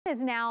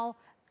is now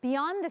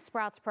beyond the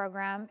Sprouts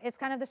program. It's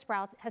kind of the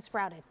sprout has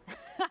sprouted.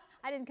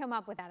 I didn't come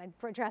up with that,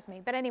 trust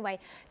me. But anyway,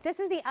 this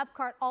is the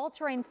UpCart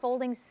all-terrain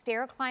folding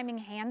stair climbing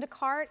hand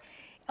cart.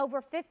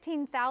 Over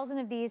 15,000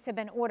 of these have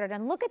been ordered.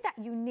 And look at that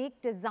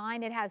unique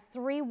design. It has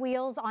 3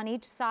 wheels on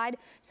each side,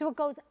 so it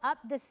goes up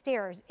the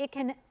stairs. It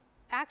can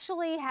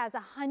actually has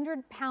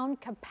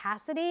 100-pound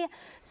capacity.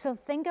 So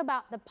think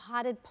about the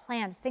potted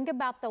plants. Think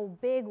about the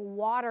big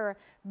water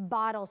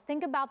bottles.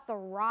 Think about the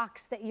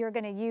rocks that you're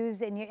going to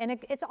use. And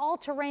it's all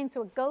terrain,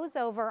 so it goes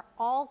over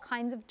all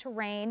kinds of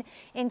terrain,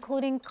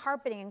 including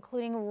carpeting,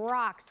 including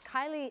rocks.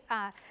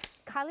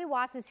 Kylie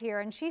Watts is here,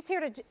 and she's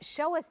here to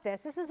show us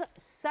this. This is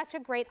such a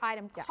great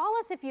item. Yes. Call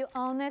us if you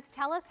own this.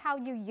 Tell us how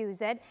you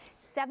use it.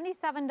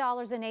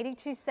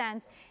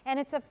 $77.82, and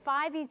it's a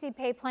 5 easy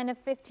pay plan of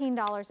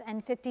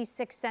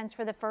 $15.56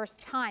 for the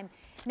first time.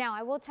 Now,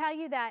 I will tell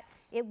you that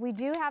we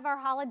do have our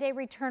holiday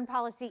return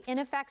policy in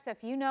effect. So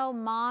if you know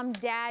mom,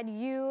 dad,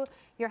 your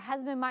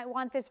husband might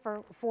want this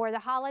for the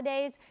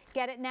holidays,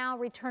 get it now.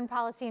 Return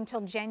policy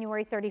until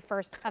January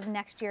 31st of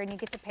next year, and you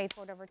get to pay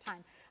for it over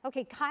time.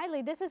 Okay,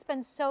 Kylie, this has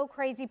been so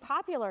crazy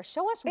popular.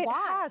 Show us why. It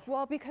has.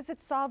 Well, because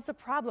it solves a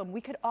problem.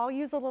 We could all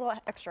use a little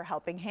extra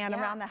helping hand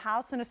around the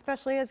house, and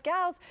especially as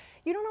gals,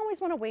 you don't always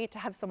want to wait to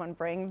have someone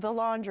bring the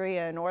laundry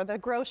in or the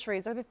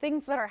groceries or the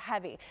things that are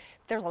heavy.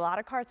 There's a lot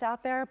of carts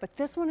out there, but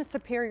this one is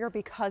superior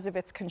because of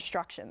its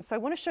construction. So I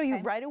want to show you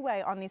right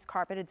away on these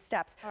carpeted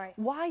steps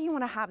why you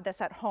want to have this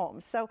at home.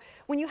 So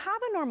when you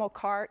have a normal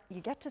cart,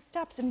 you get to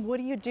steps, and what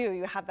do?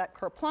 You have that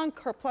kerplunk,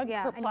 kerplunk,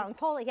 kerplunk. And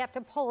you have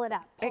to pull it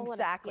up.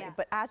 Exactly.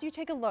 But as you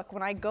take a look,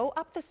 when I go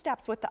up the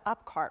steps with the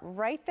UpCart,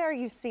 right there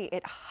you see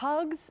it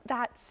hugs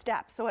that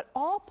step. So at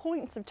all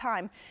points of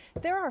time,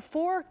 there are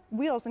 4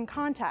 wheels in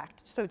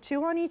contact. So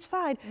 2 on each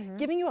side,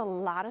 giving you a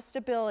lot of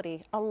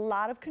stability, a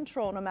lot of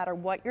control, no matter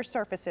what your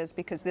surface is,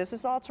 because this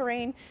is all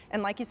terrain.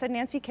 And like you said,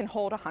 Nancy, can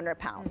hold 100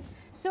 pounds.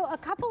 So a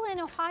couple in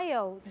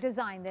Ohio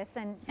designed this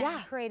and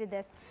created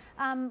this.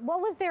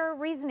 What was their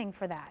reasoning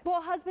for that?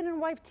 Well, husband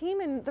and wife team,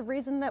 and the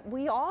reason that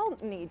we all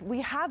need. We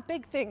have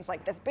big things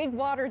like this big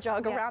water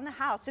jug around the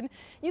house, and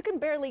you can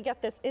barely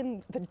get this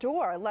in the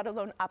door, let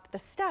alone up the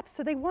steps.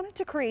 So they wanted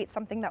to create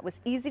something that was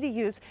easy to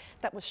use,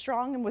 that was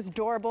strong and was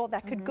durable,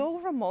 that could go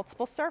over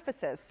multiple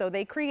surfaces. So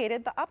they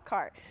created the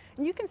UpCart.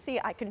 And you can see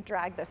I can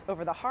drag this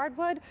over the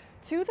hardwood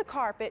to the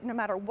carpet. No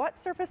matter what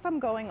surface I'm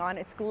going on,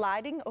 it's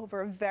gliding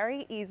over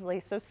very easily.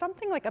 So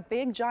something like a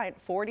big giant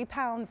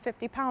 40-pound,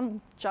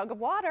 50-pound jug of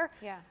water,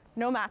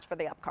 no match for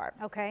the UpCart.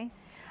 Okay.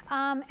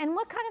 And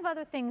what kind of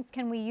other things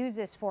can we use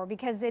this for?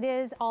 Because it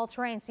is all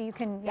terrain, so you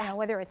can, you know,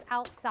 whether it's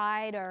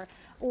outside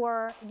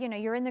or you know,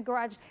 you're in the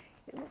garage.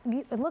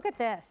 Look at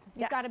this.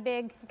 You've got a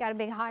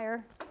big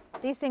hire.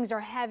 These things are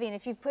heavy, and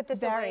if you've put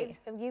this away,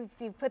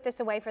 you've put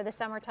this away for the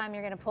summertime,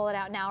 you're going to pull it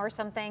out now or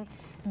something.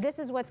 This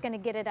is what's going to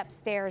get it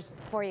upstairs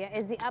for you,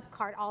 is the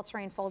UpCart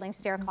all-terrain folding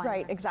stair climber.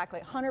 Right, exactly.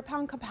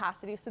 100-pound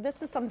capacity. So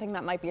this is something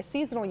that might be a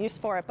seasonal use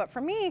for it, but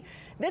for me,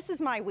 this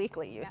is my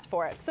weekly use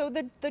for it. So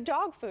the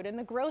dog food and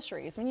the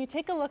groceries, when you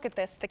take a look at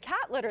this, the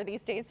cat litter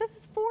these days, this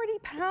is 40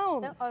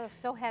 pounds. Oh,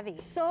 so heavy.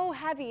 So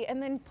heavy.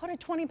 And then put a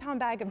 20-pound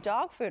bag of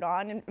dog food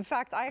on. And in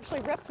fact, I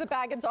actually ripped the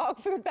bag of dog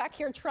food back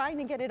here trying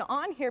to get it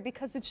on here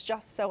because it's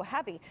just so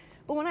heavy.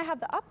 But when I have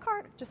the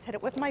UpCart, just hit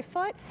it with my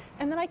foot,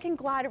 and then I can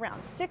glide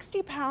around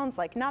 60 pounds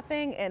like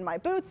nothing in my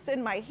boots,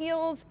 in my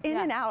heels, in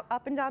and out,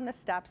 up and down the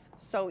steps.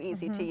 So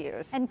easy to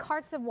use. And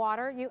carts of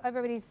water.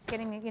 Everybody's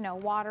getting, you know,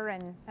 water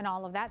and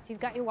all of that. So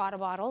you've got your water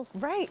bottles.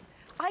 Right.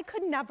 I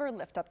could never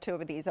lift up 2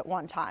 of these at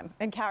one time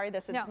and carry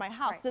this into my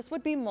house. This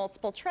would be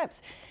multiple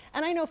trips.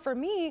 And I know for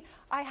me,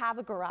 I have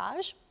a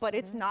garage, but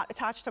it's not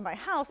attached to my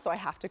house, so I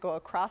have to go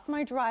across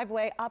my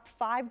driveway, up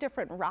 5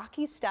 different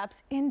rocky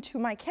steps into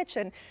my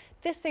kitchen.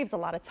 This saves a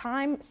lot of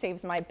time,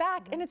 saves my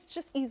back, and it's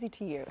just easy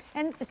to use.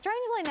 And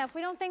strangely enough,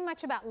 we don't think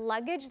much about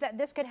luggage, that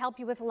this could help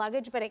you with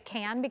luggage, but it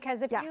can,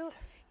 because if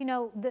you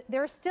know,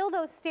 there are still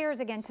those stairs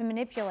again to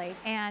manipulate,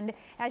 and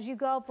as you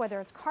go up, whether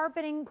it's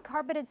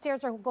carpeted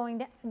stairs or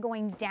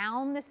going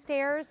down the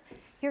stairs,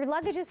 your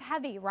luggage is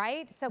heavy,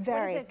 right? So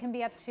what is it? Can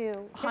be up to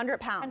 100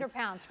 pounds. 100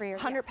 pounds for your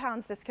 100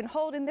 pounds this can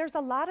hold, and there's a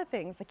lot of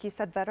things, like you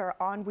said, that are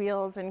on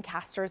wheels and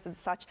casters and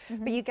such,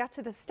 but you get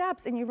to the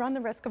steps and you run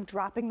the risk of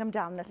dropping them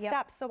down the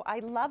steps. So I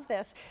love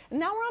this. And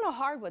now we're on a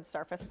hardwood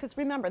surface, because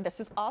remember, this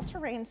is all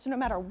terrain, so no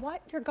matter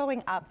what you're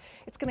going up,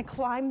 it's going to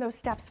climb those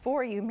steps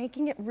for you,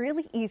 making it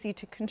really easy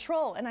to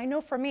control. And I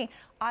know for me,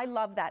 I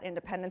love that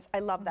independence. I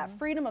love that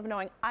freedom of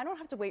knowing I don't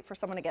have to wait for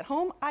someone to get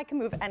home. I can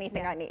move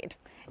anything I need.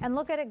 And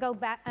look at it go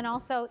back, and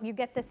also you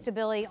get the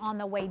stability on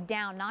the way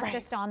down, not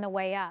just on the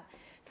way up.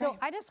 So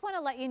I just want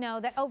to let you know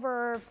that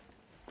over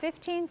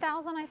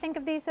 15,000, I think,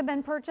 of these have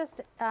been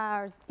purchased.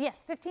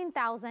 Yes,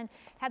 15,000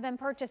 have been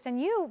purchased.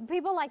 And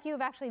people like you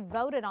have actually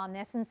voted on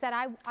this and said,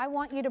 I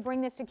want you to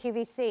bring this to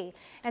QVC.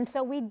 And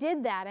so we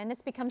did that, and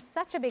it's become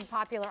such a big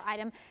popular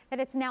item that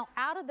it's now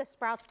out of the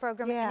Sprouts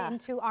program and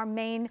into our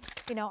main,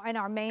 in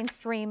our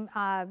mainstream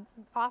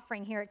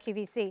offering here at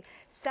QVC.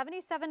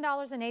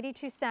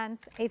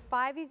 $77.82, a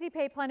 5 easy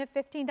pay plan of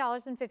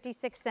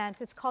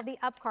 $15.56. It's called the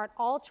UpCart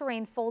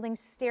All-Terrain Folding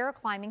Stair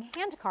Climbing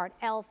Hand Cart,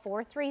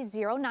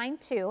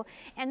 L43092.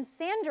 And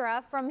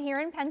Sandra from here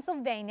in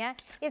Pennsylvania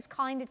is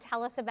calling to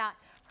tell us about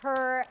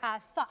her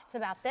thoughts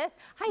about this.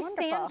 Hi,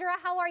 wonderful. Sandra,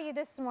 how are you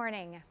this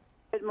morning?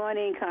 Good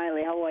morning,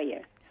 Kylie. How are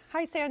you?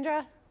 Hi,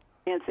 Sandra.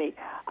 Nancy.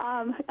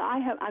 I'm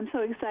so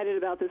excited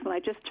about this one.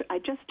 I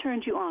just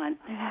turned you on,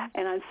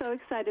 and I'm so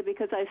excited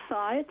because I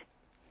saw it,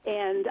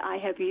 and I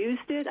have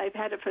used it. I've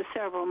had it for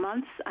several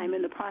months. I'm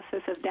in the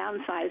process of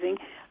downsizing,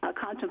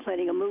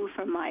 contemplating a move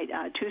from my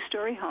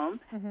two-story home.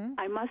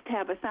 I must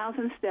have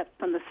 1,000 steps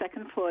from the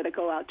second floor to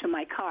go out to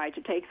my car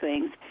to take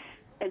things.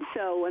 And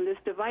so when this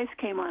device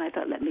came on, I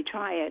thought, let me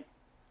try it.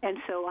 And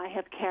so I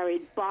have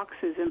carried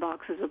boxes and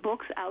boxes of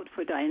books out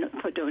for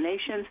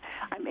donations.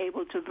 I'm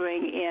able to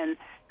bring in,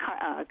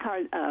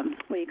 cartons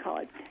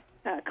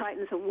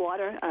of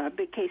water,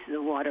 big cases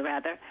of water,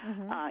 rather,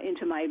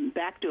 into my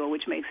back door,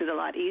 which makes it a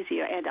lot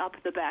easier, and up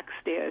the back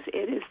stairs.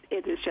 It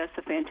is just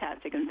a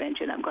fantastic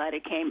invention. I'm glad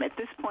it came at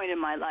this point in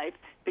my life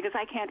because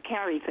I can't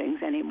carry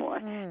things anymore.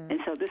 And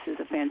so this is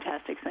a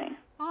fantastic thing.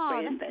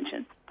 Great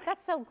invention.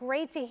 That's so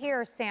great to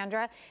hear,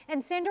 Sandra.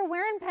 And Sandra,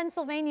 where in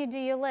Pennsylvania do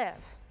you live?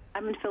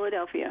 I'm in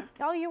Philadelphia.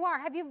 Oh, you are?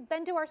 Have you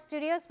been to our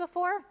studios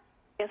before?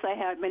 Yes, I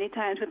have, many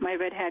times with my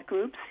Red Hat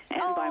groups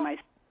and by my,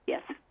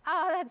 yes.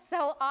 Oh, that's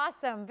so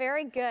awesome.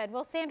 Very good.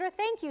 Well, Sandra,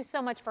 thank you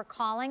so much for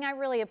calling. I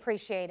really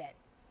appreciate it.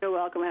 You're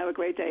welcome. Have a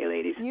great day,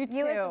 ladies. You too.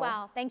 You as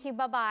well. Thank you.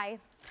 Bye-bye.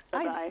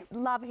 I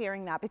love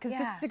hearing that because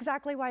this is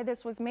exactly why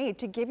this was made,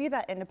 to give you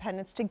that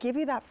independence, to give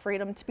you that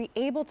freedom, to be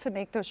able to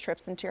make those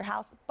trips into your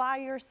house by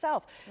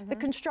yourself. The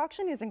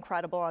construction is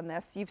incredible on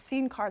this. You've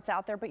seen carts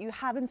out there, but you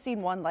haven't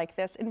seen one like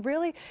this. And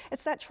really,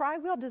 it's that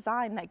tri-wheel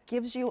design that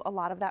gives you a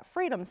lot of that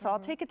freedom. So I'll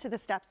take it to the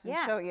steps and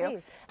show you.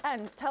 Please.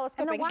 And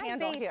telescoping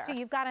handle here. Too.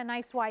 You've got a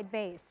nice wide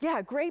base. Yeah,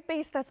 great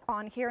base that's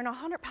on here, and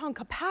 100-pound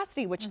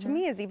capacity, which to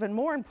me is even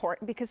more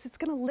important because it's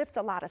going to lift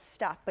a lot of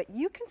stuff. But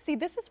you can see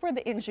this is where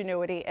the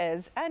ingenuity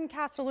is, and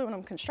cast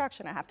aluminum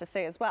construction, I have to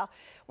say as well.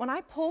 When I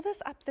pull this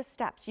up the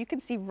steps, you can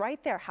see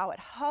right there how it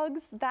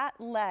hugs that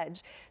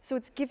ledge. So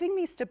it's giving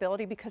me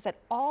stability because at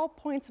all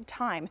points of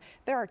time,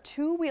 there are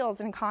 2 wheels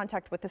in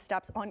contact with the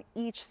steps on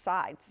each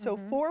side. So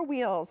 4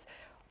 wheels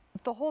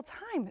the whole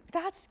time.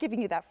 That's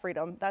giving you that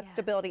freedom, that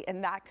stability,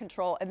 and that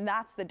control, and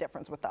that's the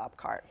difference with the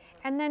UpCart.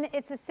 And then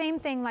it's the same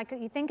thing, like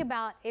you think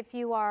about if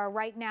you are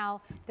right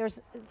now,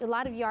 there's a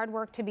lot of yard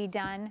work to be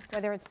done,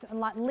 whether it's a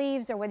lot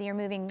leaves or whether you're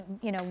moving,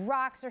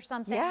 rocks or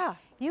something. Yeah.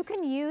 You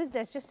can use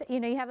this, just,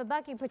 you have a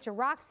bucket, you put your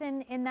rocks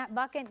in that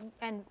bucket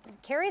and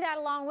carry that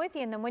along with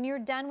you. And then when you're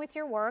done with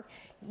your work,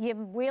 you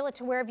wheel it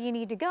to wherever you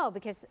need to go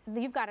because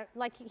you've got it,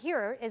 like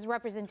here is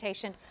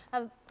representation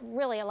of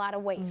really a lot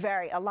of weight.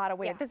 A lot of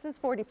weight. Yeah. This is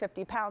 40,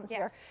 50 pounds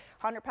here,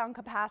 100-pound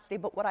capacity.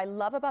 But what I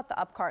love about the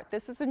UpCart,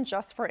 this isn't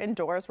just for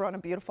indoors. We're on a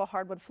beautiful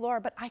hardwood floor,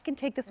 but I can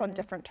take this on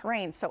different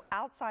terrains. So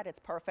outside it's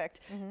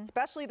perfect,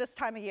 especially this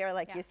time of year,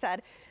 like you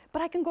said.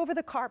 But I can go over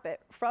the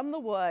carpet, from the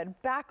wood,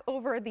 back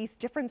over these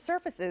different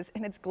surfaces,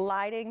 and it's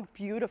gliding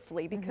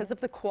beautifully because of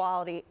the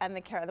quality and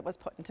the care that was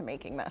put into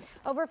making this.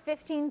 Over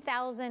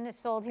 15,000 is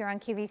sold here on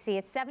QVC.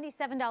 It's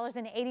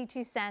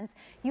 $77.82.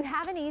 You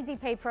have an easy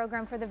pay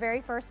program for the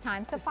very first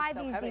time, so 5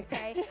 easy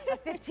pay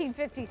of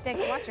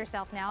 $15.56. Watch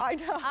yourself now. I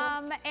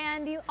know.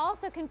 And you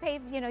also can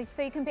pay,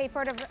 so you can pay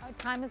for it over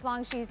time as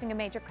long as you're using a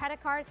major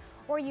credit card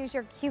or use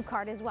your Q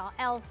card as well.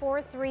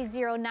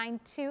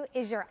 L43092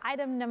 is your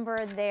item number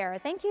there.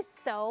 Thank you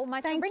so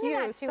much for bringing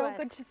that to us. So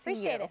good to see you.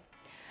 Appreciate it.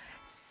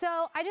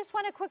 So I just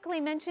want to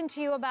quickly mention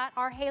to you about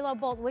our Halo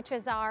Bolt, which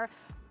is our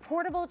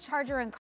portable charger and